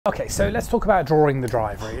Okay, so let's talk about drawing the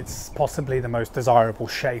driver. It's possibly the most desirable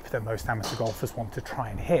shape that most amateur golfers want to try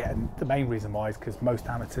and hit, and the main reason why is because most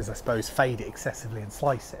amateurs, I suppose, fade it excessively and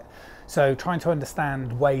slice it. So trying to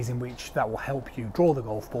understand ways in which that will help you draw the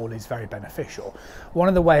golf ball is very beneficial. One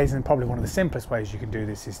of the ways, and probably one of the simplest ways you can do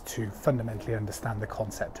this, is to fundamentally understand the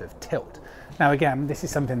concept of tilt. Now again, this is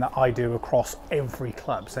something that I do across every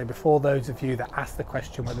club. So before those of you that ask the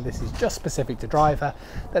question whether this is just specific to driver,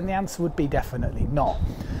 then the answer would be definitely not.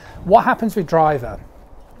 What happens with driver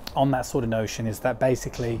on that sort of notion is that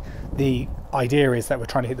basically the idea is that we're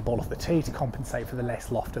trying to hit the ball off the tee to compensate for the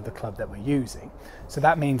less loft of the club that we're using. So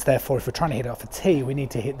that means therefore if we're trying to hit it off the tee, we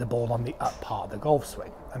need to hit the ball on the up part of the golf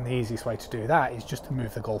swing. And the easiest way to do that is just to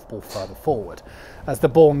move the golf ball further forward. As the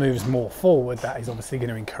ball moves more forward, that is obviously going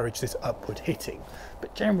to encourage this upward hitting.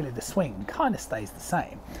 But generally the swing kind of stays the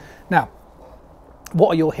same. Now, what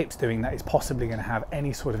are your hips doing that is possibly going to have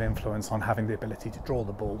any sort of influence on having the ability to draw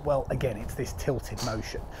the ball? Well, again, it's this tilted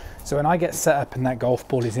motion. So when I get set up and that golf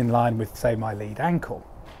ball is in line with, say, my lead ankle,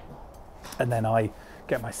 and then I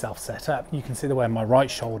get myself set up, you can see the way my right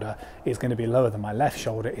shoulder is going to be lower than my left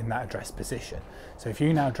shoulder in that address position. So if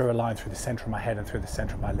you now drew a line through the center of my head and through the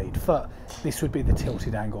center of my lead foot, this would be the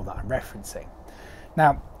tilted angle that I'm referencing.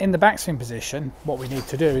 Now, in the backswing position, what we need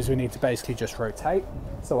to do is we need to basically just rotate.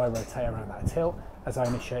 So I rotate around that tilt. As I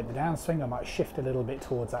initiate the downswing, I might shift a little bit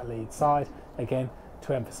towards that lead side, again,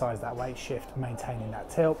 to emphasize that weight shift, maintaining that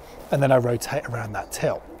tilt, and then I rotate around that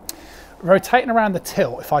tilt. Rotating around the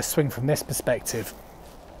tilt, if I swing from this perspective,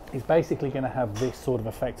 is basically going to have this sort of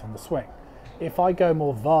effect on the swing. If I go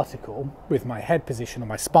more vertical with my head position on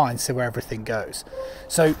my spine, see where everything goes.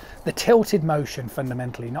 So the tilted motion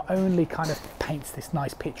fundamentally not only kind of paints this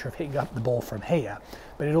nice picture of hitting up the ball from here,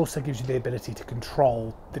 but it also gives you the ability to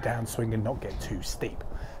control the downswing and not get too steep.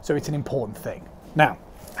 So it's an important thing. Now,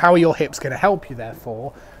 how are your hips going to help you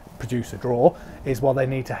therefore produce a draw is, well, they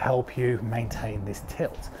need to help you maintain this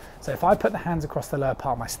tilt. So if I put the hands across the lower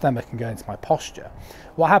part of my stomach and go into my posture,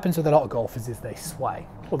 what happens with a lot of golfers is they sway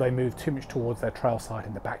or they move too much towards their trail side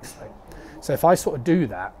in the backswing. So if I sort of do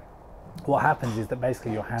that, what happens is that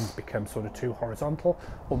basically your hands become sort of too horizontal,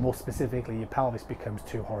 or more specifically your pelvis becomes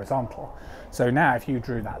too horizontal. So now if you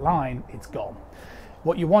drew that line, it's gone.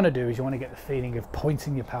 What you want to do is you want to get the feeling of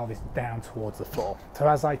pointing your pelvis down towards the floor. So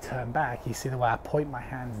as I turn back, you see the way I point my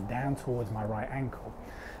hands down towards my right ankle.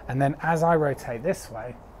 And then as I rotate this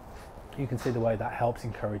way, you can see the way that helps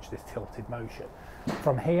encourage this tilted motion.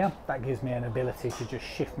 From here, that gives me an ability to just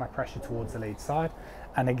shift my pressure towards the lead side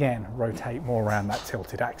and again, rotate more around that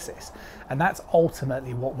tilted axis. And that's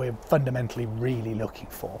ultimately what we're fundamentally really looking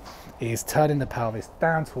for, is turning the pelvis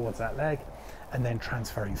down towards that leg and then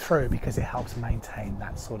transferring through, because it helps maintain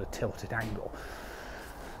that sort of tilted angle.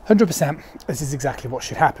 100%, this is exactly what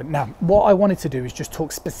should happen. Now, what I wanted to do is just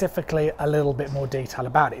talk specifically a little bit more detail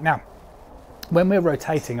about it. Now, when we're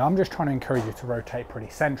rotating, I'm just trying to encourage you to rotate pretty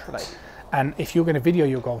centrally. And if you're going to video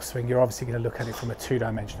your golf swing, you're obviously going to look at it from a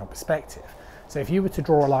two-dimensional perspective. So if you were to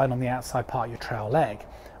draw a line on the outside part of your trail leg,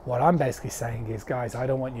 what I'm basically saying is, guys, I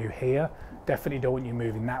don't want you here, definitely don't want you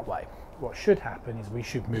moving that way. What should happen is we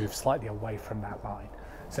should move slightly away from that line.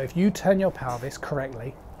 So if you turn your pelvis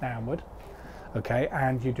correctly downward, okay,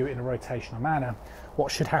 and you do it in a rotational manner,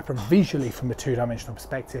 what should happen visually from a two-dimensional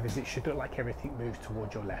perspective is it should look like everything moves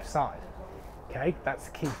towards your left side. Okay, that's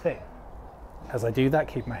the key thing. As I do that,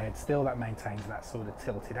 keep my head still, that maintains that sort of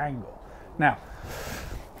tilted angle. Now,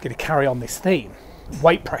 I'm going to carry on this theme,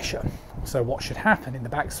 weight pressure. So what should happen in the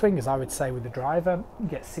backswing is, I would say with the driver, you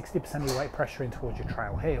get 60% of your weight pressure in towards your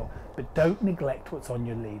trail heel, but don't neglect what's on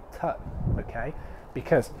your lead toe, okay?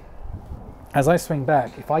 Because as I swing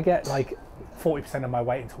back, if I get like 40% of my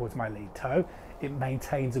weight in towards my lead toe, it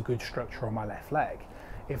maintains a good structure on my left leg.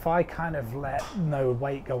 If I kind of let no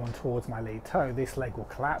weight go on towards my lead toe, this leg will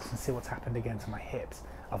collapse, and see what's happened again to my hips.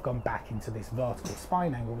 I've gone back into this vertical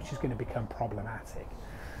spine angle, which is going to become problematic.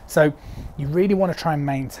 So you really want to try and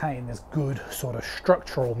maintain this good sort of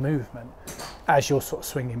structural movement as you're sort of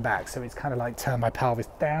swinging back. So it's kind of like turn my pelvis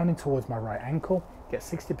down in towards my right ankle, get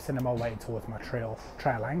 60% of my weight in towards my trail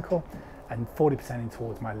ankle, and 40% in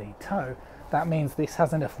towards my lead toe. That means this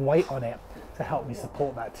has enough weight on it to help me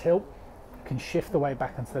support that tilt. Can shift the weight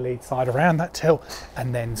back onto the lead side around that tilt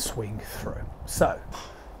and then swing through. So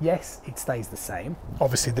yes, it stays the same.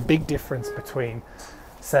 Obviously the big difference between,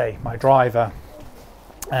 say, my driver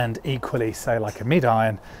and equally, say, like a mid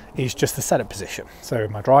iron, is just the setup position. So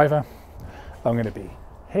my driver, I'm going to be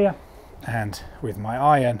here, and with my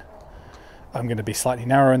iron, I'm going to be slightly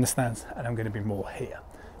narrower in the stance, and I'm going to be more here.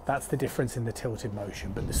 That's the difference in the tilted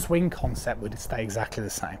motion, but the swing concept would stay exactly the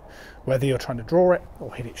same. Whether you're trying to draw it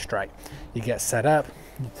or hit it straight. You get set up,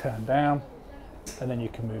 you turn down, and then you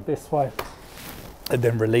can move this way, and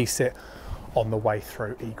then release it on the way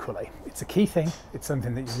through equally. It's a key thing. It's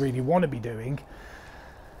something that you really want to be doing.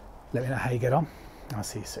 Let me know how you get on. I'll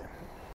see you soon.